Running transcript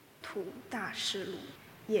徒大事录，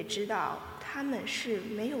也知道他们是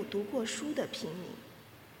没有读过书的平民，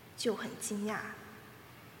就很惊讶。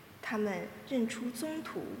他们认出宗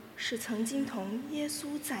徒是曾经同耶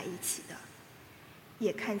稣在一起的，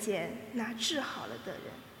也看见那治好了的人，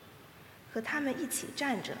和他们一起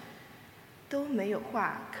站着，都没有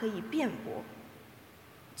话可以辩驳，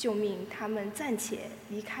就命他们暂且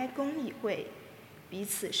离开公议会，彼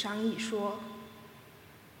此商议说，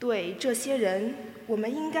对这些人我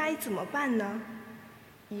们应该怎么办呢？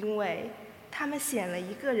因为他们显了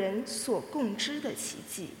一个人所共知的奇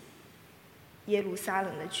迹，耶路撒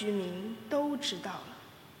冷的居民都知道了，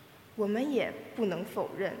我们也不能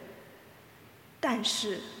否认。但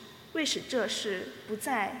是为使这事不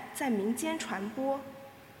再在民间传播，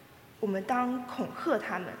我们当恐吓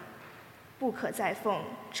他们，不可再奉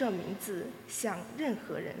这名字向任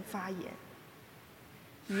何人发言。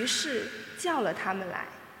于是叫了他们来，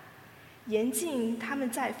严禁他们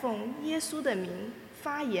再奉耶稣的名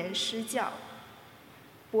发言施教。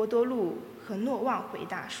伯多禄和若望回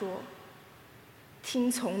答说，听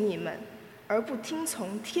从你们，而不听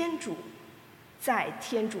从天主，在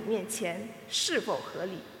天主面前是否合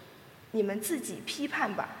理，你们自己批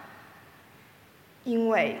判吧。因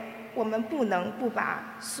为我们不能不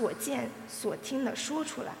把所见所听的说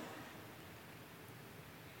出来。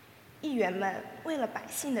议员们为了百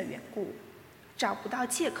姓的缘故，找不到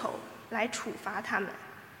借口来处罚他们，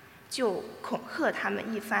就恐吓他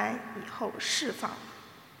们一番以后释放了。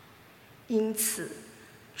因此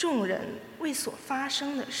众人为所发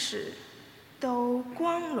生的事都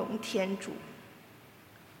光荣天主。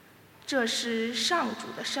这是上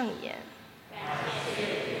主的圣言。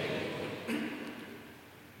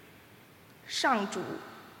上主，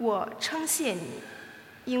我称谢你，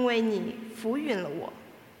因为你抚允了我。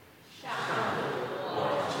上主，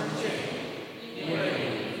我称谢你，因为你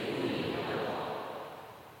抚允了我。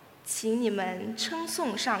请你们称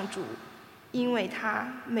颂上主，因为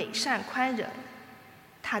他美善宽仁，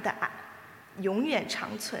他的爱永远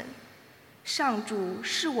长存。上主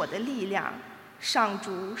是我的力量，上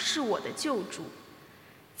主是我的救主。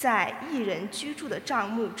在一人居住的帐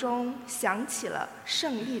幕中响起了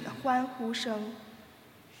胜利的欢呼声。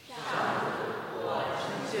上主，我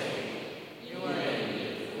称谢你，因为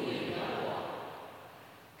你抚允了我。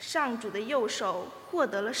上主的右手获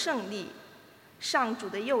得了胜利，上主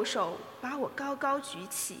的右手把我高高举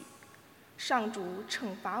起。上主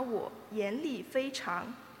惩罚我严厉非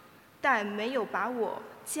常，但没有把我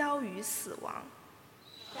交于死亡。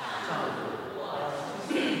上主，我称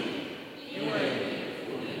谢你，因为你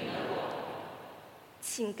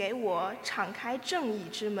请给我敞开正义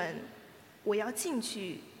之门，我要进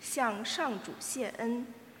去向上主谢恩。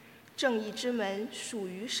正义之门属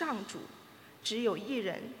于上主，只有一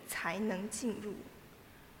人才能进入。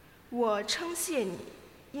我称谢你，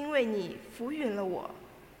因为你抚允了我，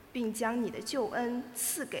并将你的救恩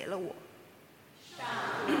赐给了我。上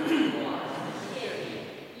主，我称谢你，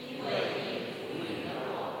因为你抚允了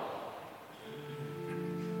我。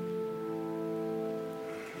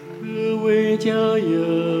各位家友，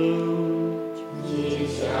请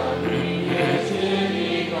向你眼前的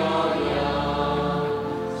羔羊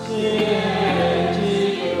献祭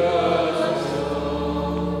歌颂。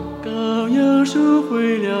羔羊赎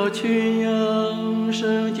回了群羊，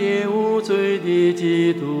圣洁无罪的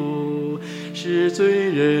基督，使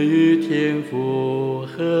罪人与天父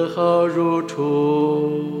和好如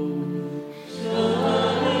初。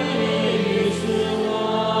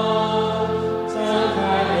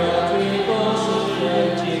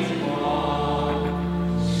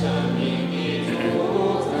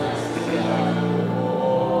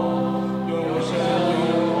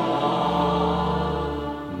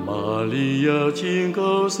请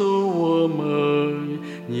告诉我们，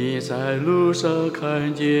你在路上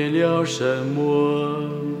看见了什么？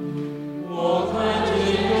我看见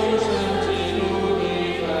有圣基督的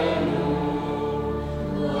坟墓，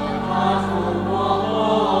和他复活后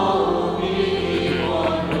无比的光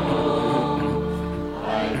荣，还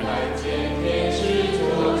看见天使作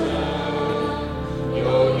证，又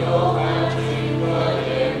有汉军和眼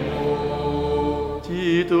目。基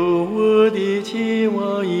督，我的期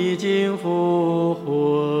望已经复活，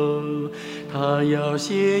他要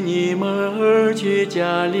携你们而去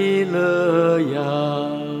加利勒亚。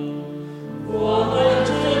我们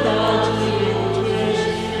知道基督确实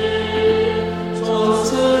从死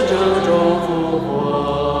者中复活，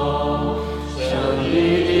胜利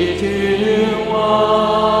的君王，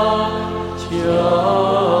求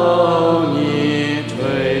你垂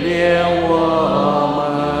怜我们。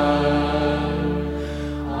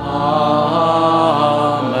阿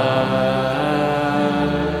门，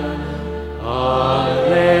阿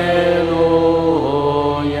门。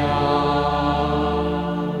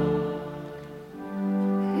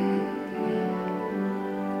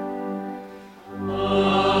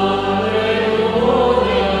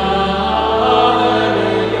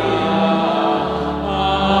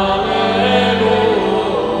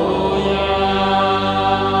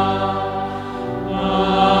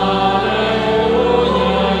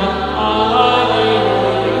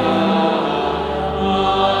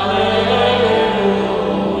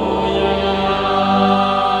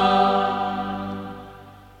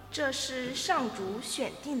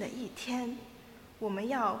的一天，我们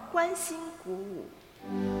要欢欣鼓舞。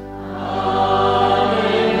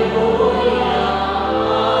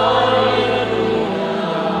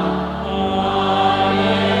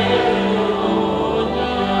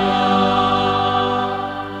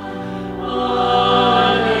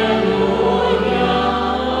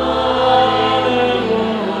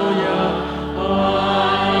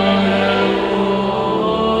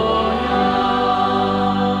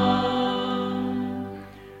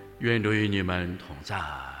愿主与你们同在。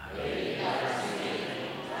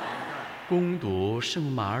恭读圣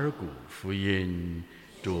马尔谷福音，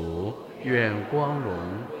主愿光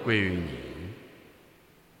荣归于你。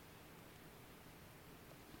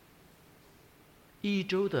一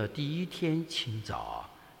周的第一天清早，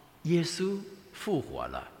耶稣复活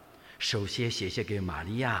了，首先写下给玛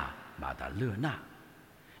利亚、马达勒纳。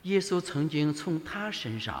耶稣曾经从他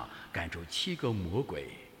身上赶出7个魔鬼。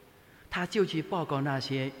他就去报告那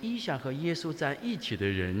些依想和耶稣在一起的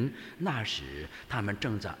人，那时他们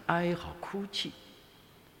正在哀嚎哭泣。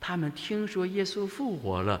他们听说耶稣复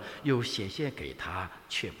活了，又显现给他，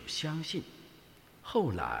却不相信。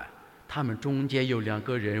后来他们中间有2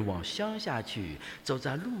个人往乡下去，走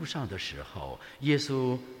在路上的时候，耶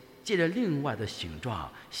稣借着另外的形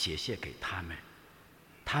状显现给他们。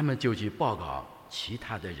他们就去报告其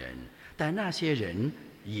他的人，但那些人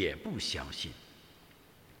也不相信。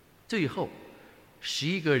最后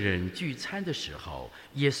11个人聚餐的时候，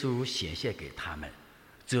耶稣显现给他们，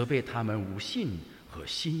责备他们无信和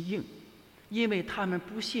心硬，因为他们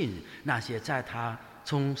不信那些在他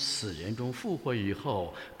从死人中复活以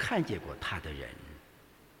后看见过他的人。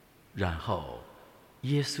然后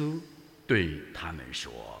耶稣对他们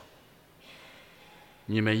说：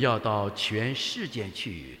你们要到全世界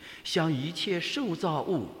去，向一切受造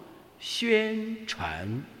物宣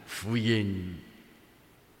传福音。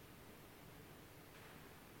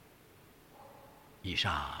以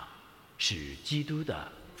上是基督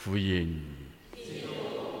的福音。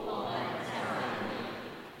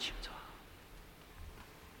请坐。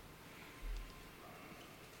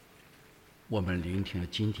我们聆听了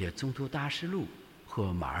今天宗徒大事录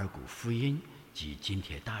和马尔谷福音及今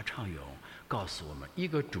天大唱咏，告诉我们一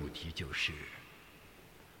个主题，就是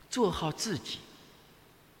做好自己，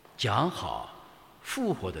讲好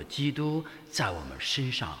复活的基督在我们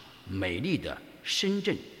身上美丽的深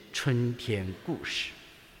圳春天故事，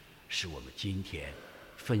是我们今天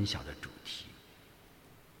分享的主题。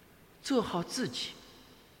做好自己，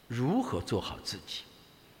如何做好自己？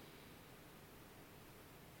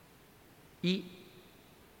一，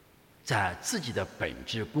在自己的本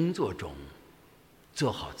职工作中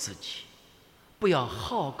做好自己，不要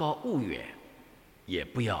好高骛远，也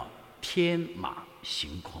不要天马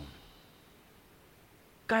行空。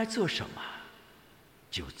该做什么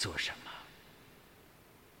就做什么。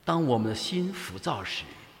当我们的心浮躁时，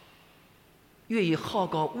愿意好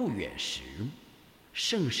高骛远时，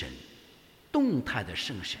圣神，动态的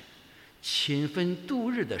圣神，勤奋度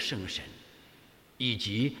日的圣神，以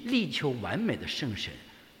及力求完美的圣神，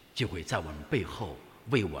就会在我们背后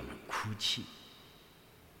为我们哭泣。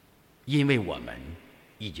因为我们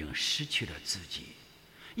已经失去了自己，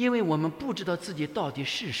因为我们不知道自己到底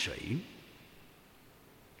是谁，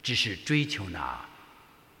只是追求那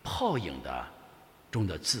泡影中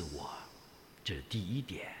的自我。这是第一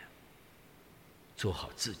点，做好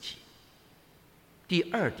自己。第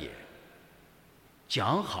二点，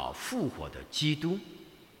讲好复活的基督。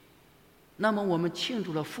那么我们庆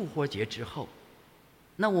祝了复活节之后，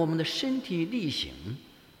那我们的身体力行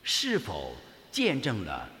是否见证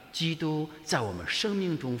了基督在我们生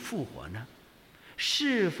命中复活呢？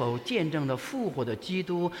是否见证了复活的基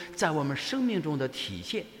督在我们生命中的体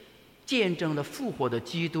现？见证了复活的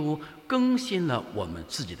基督更新了我们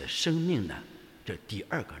自己的生命呢？这第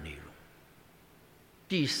二个内容。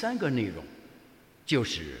第三个内容就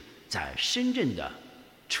是在深圳的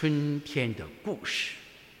春天的故事，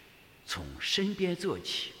从身边做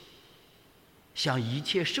起，向一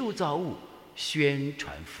切受造物宣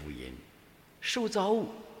传福音。受造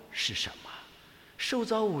物是什么？受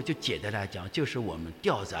造物就简单来讲，就是我们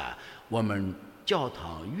吊在我们教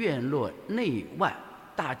堂院落内外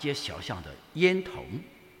大街小巷的烟头、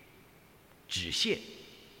纸屑、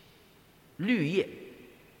绿叶、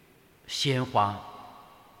鲜花、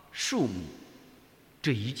树木，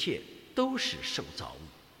这一切都是受造物。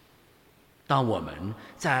当我们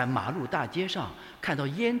在马路大街上看到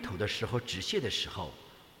烟头的时候、纸屑的时候，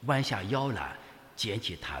弯下腰来捡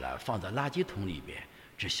起它来放在垃圾桶里边，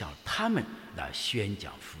只向他们来宣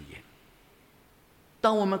讲福音。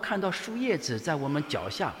当我们看到树叶子在我们脚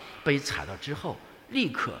下被踩到之后，立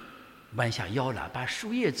刻弯下腰来把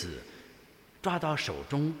树叶子抓到手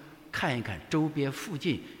中，看一看周边附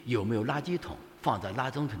近有没有垃圾桶，放在垃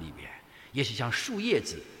圾桶里边，也是像树叶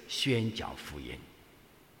子宣讲福音。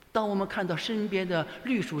当我们看到身边的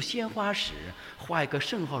绿树鲜花时，画一个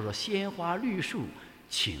圣号说鲜花绿树，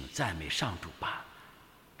请赞美上主吧，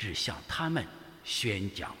只向他们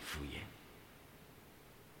宣讲福音。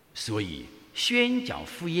所以宣讲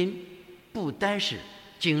福音不单是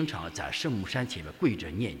经常在圣母山前面跪着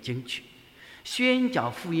念经去，宣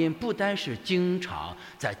讲福音不单是经常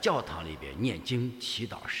在教堂里边念经祈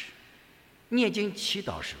祷时，念经祈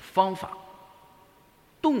祷是方法，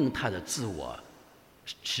动态的自我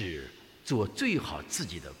是做最好自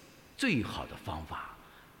己的最好的方法。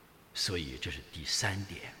所以这是第3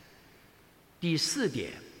点。第4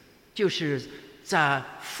点就是在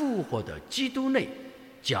复活的基督内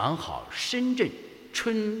讲好深圳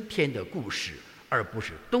春天的故事，而不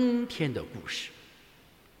是冬天的故事。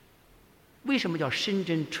为什么叫深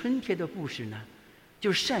圳春天的故事呢？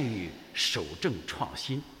就善于守正创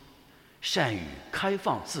新，善于开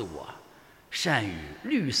放自我，善于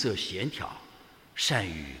绿色协调，善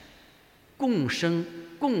于共生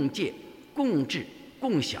共建共治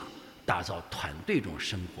共享，打造团队中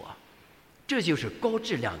生活。这就是高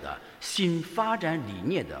质量的新发展理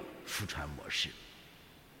念的福传模式。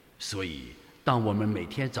所以当我们每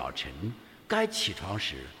天早晨该起床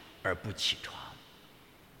时而不起床，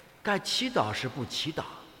该祈祷时不祈祷，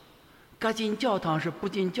该进教堂时不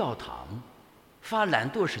进教堂，发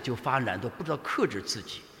懒惰时就发懒惰，不知道克制自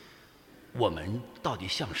己，我们到底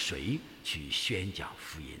向谁去宣讲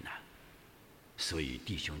福音呢？所以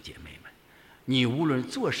弟兄姐妹们，你无论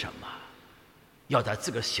做什么，要在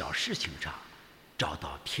这个小事情上找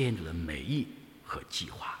到天主的美意和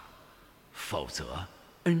计划，否则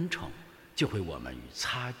恩宠就会我们与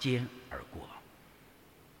擦肩而过。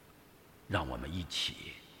让我们一起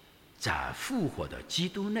在复活的基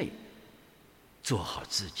督内做好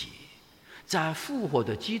自己，在复活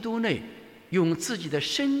的基督内用自己的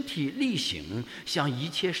身体力行向一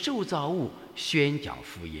切受造物宣讲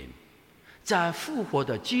福音，在复活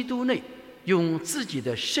的基督内用自己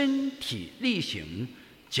的身体力行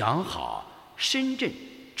讲好深圳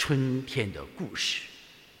春天的故事。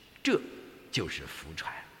这就是福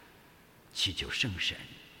传。祈求圣神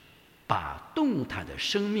把动态的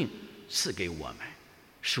生命赐给我们，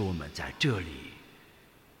使我们在这里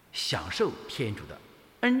享受天主的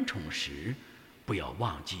恩宠时，不要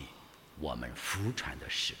忘记我们福传的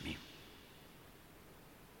使命。